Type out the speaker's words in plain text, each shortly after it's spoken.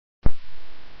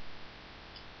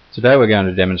Today we're going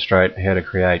to demonstrate how to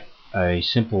create a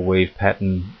simple weave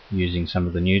pattern using some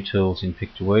of the new tools in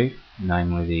PicToWeave,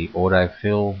 namely the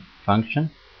autofill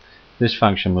function. This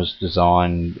function was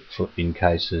designed in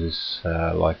cases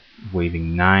like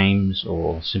weaving names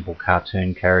or simple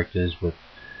cartoon characters with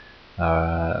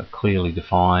clearly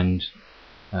defined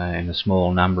in a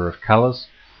small number of colours.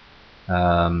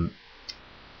 In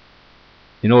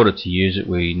order to use it,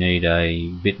 we need a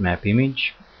bitmap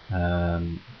image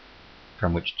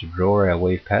from which to draw our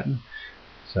weave pattern.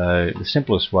 So the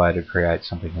simplest way to create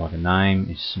something like a name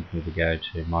is simply to go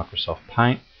to Microsoft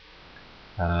Paint.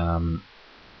 We'll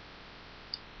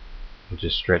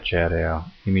just stretch out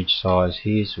our image size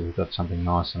here so we've got something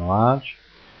nice and large.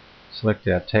 Select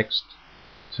our text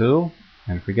tool,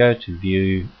 and if we go to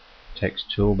View Text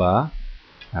Toolbar,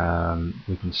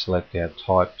 we can select our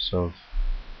types of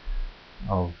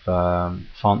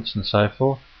fonts and so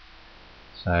forth.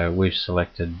 So we've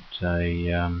selected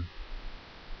a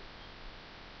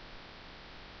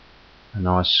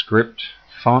nice script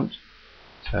font,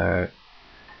 so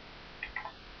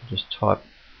just type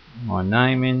my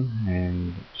name in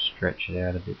and stretch it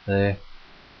out a bit there.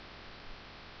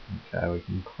 Okay, we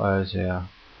can close our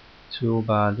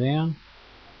toolbar down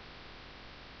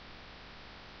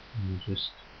and just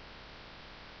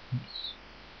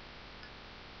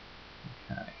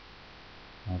okay,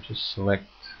 I'll just select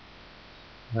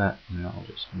that and I'll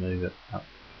just move it up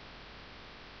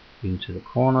into the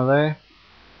corner there.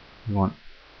 We want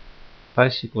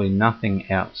basically nothing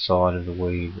outside of the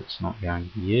weave that's not going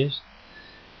to be used,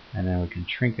 and then we can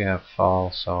shrink our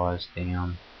file size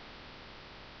down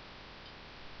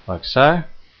like so,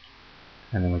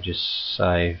 and then we just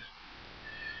save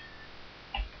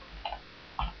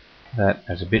that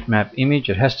as a bitmap image.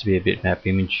 It has to be a bitmap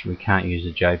image, we can't use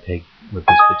a JPEG with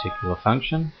this particular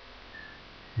function.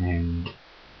 And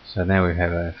so now we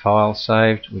have a file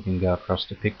saved, we can go across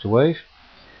to PicToWeave.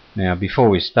 Now before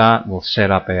we start, we'll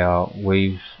set up our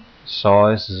weave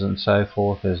sizes and so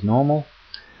forth as normal.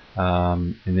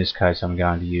 In this case I'm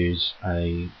going to use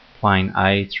a plain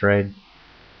A thread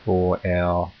for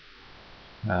our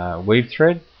weave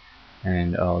thread,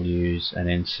 and I'll use an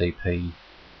NCP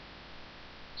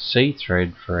C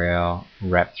thread for our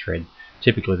wrap thread.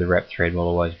 Typically the wrap thread will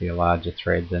always be a larger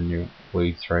thread than your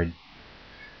weave thread.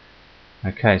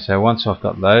 Okay, so once I've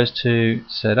got those two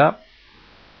set up,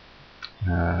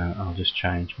 I'll just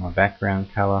change my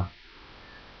background color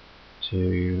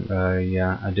to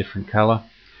a different color.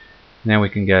 Now we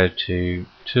can go to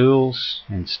Tools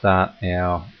and start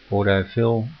our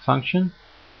autofill function.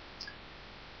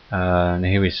 And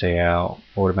here we see our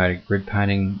automatic grid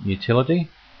painting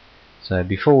utility. So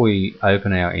before we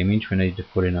open our image, we need to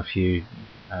put in a few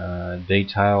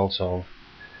details of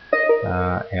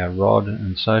our rod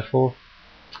and so forth.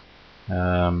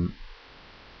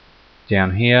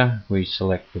 Down here we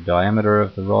select the diameter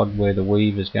of the rod where the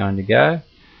weave is going to go,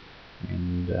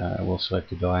 and we'll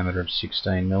select a diameter of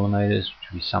 16 millimeters, which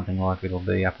will be something like it'll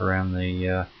be up around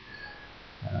the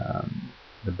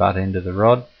butt end of the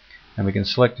rod, and we can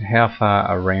select how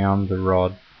far around the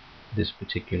rod this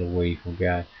particular weave will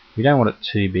go. We don't want it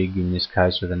too big in this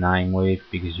case with a name weave,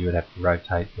 because you would have to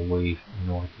rotate the weave in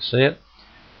order to see it,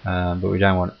 but we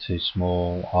don't want it too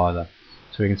small either.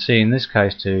 So we can see in this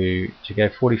case to go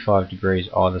 45 degrees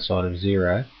either side of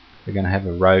 0, we're going to have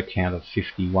a row count of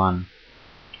 51,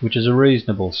 which is a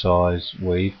reasonable size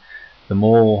weave. The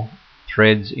more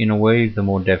threads in a weave, the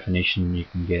more definition you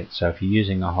can get. So if you're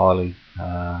using a highly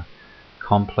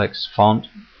complex font,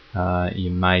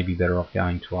 you may be better off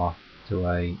going to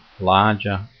a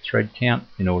larger thread count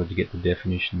in order to get the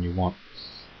definition you want.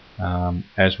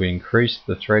 As we increase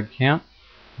the thread count,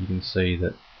 you can see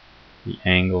that the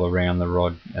angle around the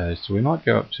rod goes. So we might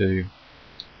go up to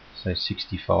say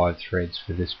 65 threads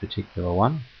for this particular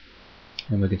one,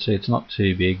 and we can see it's not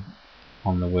too big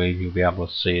on the weave. You'll be able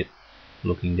to see it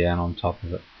looking down on top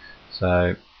of it.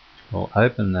 So we'll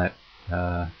open that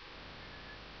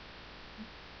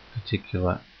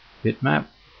particular bitmap.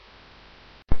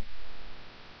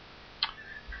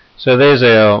 So there's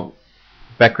our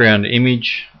background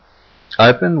image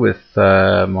open with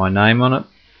my name on it.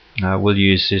 We'll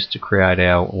use this to create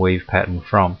our weave pattern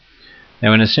from.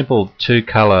 Now in a simple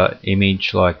two-color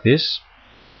image like this,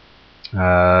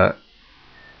 there's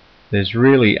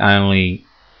really only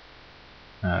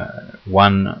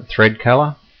one thread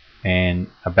color and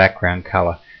a background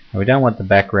color. Now we don't want the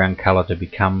background color to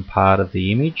become part of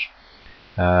the image.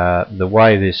 The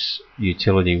way this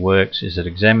utility works is it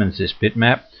examines this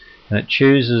bitmap and it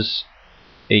chooses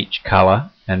each color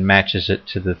and matches it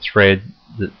to the thread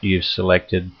that you've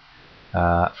selected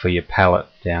for your palette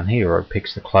down here, or it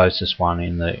picks the closest one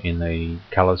in the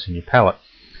colours in your palette.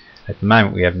 At the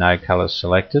moment we have no colours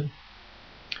selected.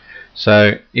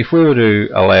 So if we were to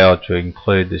allow it to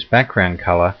include this background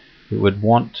colour, it would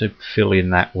want to fill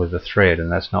in that with a thread,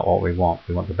 and that's not what we want.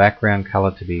 We want the background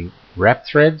colour to be wrap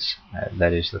threads,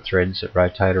 that is the threads that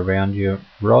rotate around your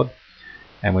rod,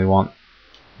 and we want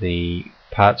the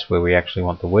parts where we actually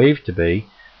want the weave to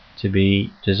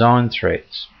be design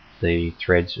threads, the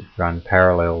threads that run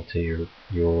parallel to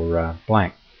your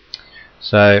blank.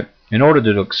 So in order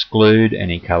to exclude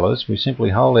any colours, we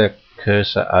simply hold our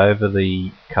cursor over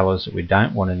the colours that we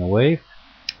don't want in the weave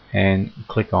and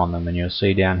click on them, and you'll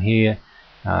see down here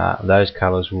those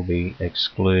colours will be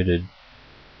excluded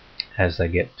as they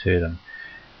get to them.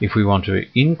 If we want to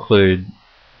include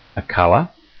a colour,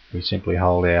 we simply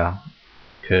hold our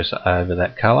cursor over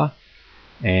that colour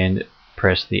and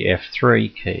press the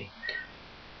F3 key,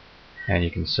 and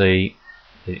you can see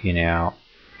that in our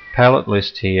palette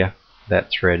list here that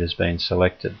thread has been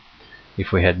selected.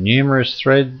 If we had numerous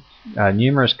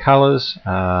colours,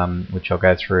 which I'll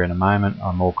go through in a moment,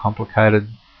 on more complicated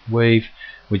weave,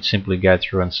 we'd simply go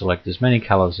through and select as many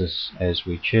colours as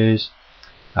we choose,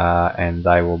 and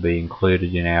they will be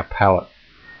included in our palette.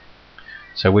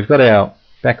 So we've got our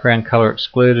background colour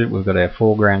excluded, we've got our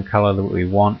foreground colour that we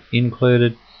want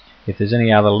included. If there's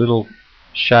any other little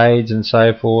shades and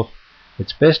so forth,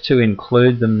 it's best to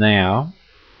include them now,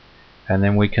 and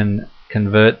then we can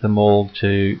convert them all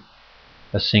to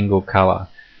a single colour.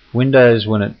 Windows,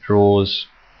 when it draws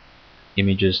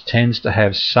images, tends to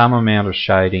have some amount of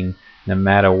shading no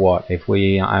matter what. If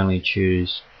we only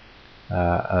choose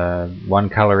one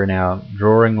colour in our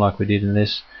drawing like we did in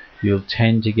this, you'll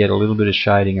tend to get a little bit of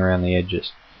shading around the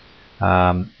edges.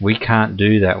 We can't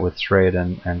do that with thread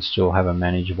and still have a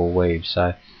manageable weave,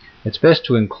 so it's best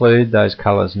to include those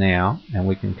colours now, and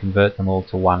we can convert them all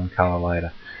to one colour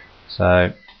later.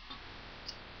 So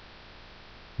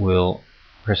we'll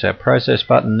press our process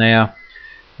button now,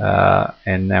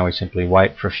 and now we simply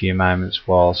wait for a few moments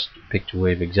whilst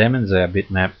PicToWeave examines our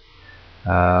bitmap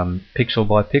pixel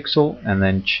by pixel, and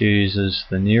then chooses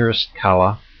the nearest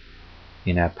colour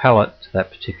in our palette to that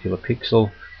particular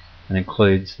pixel and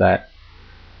includes that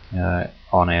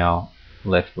on our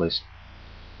left list.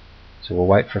 So we'll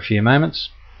wait for a few moments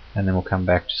and then we'll come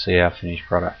back to see our finished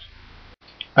product.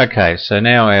 Okay, so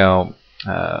now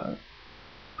our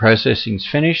processing's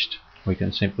finished. We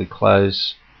can simply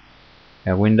close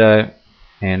our window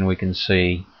and we can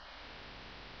see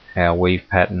our weave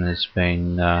pattern has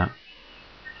been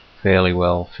fairly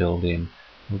well filled in.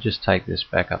 We'll just take this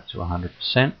back up to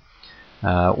 100%.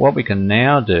 What we can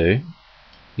now do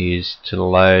is to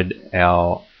load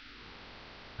our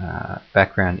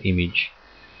background image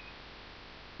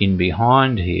in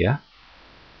behind here,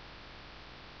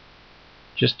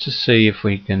 just to see if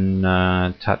we can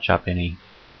touch up any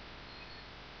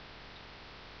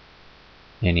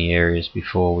areas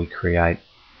before we create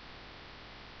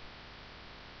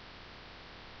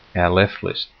our left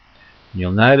list.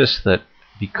 You'll notice that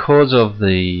because of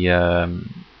the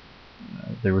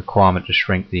requirement to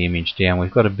shrink the image down,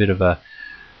 we've got a bit of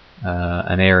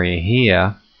an area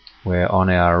here where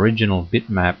on our original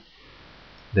bitmap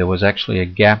there was actually a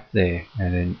gap there,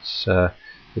 and it's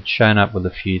shown up with a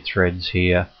few threads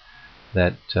here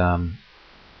that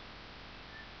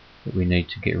we need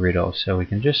to get rid of. So we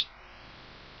can just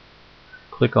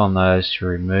click on those to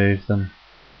remove them.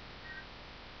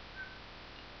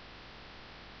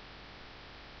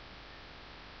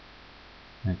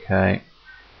 Okay,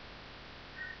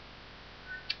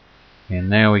 and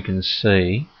now we can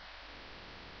see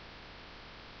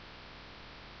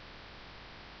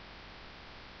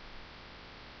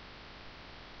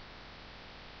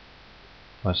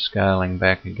by scaling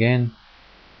back again,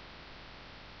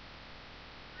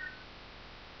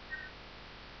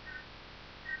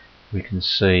 we can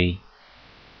see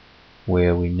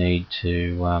where we need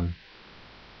to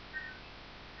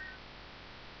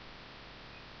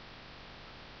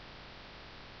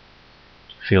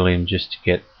fill in just to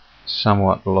get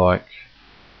somewhat like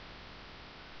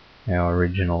our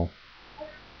original.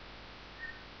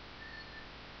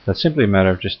 So it's simply a matter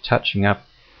of just touching up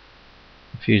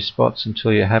a few spots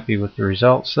until you're happy with the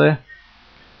results there.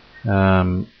 We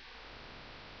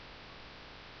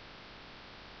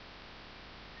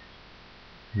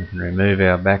can remove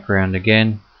our background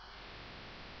again,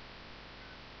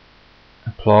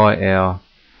 apply our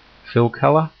fill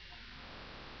color,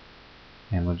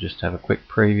 and we'll just have a quick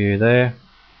preview there,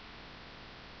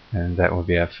 and that will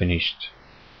be our finished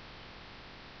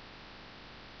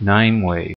name weave.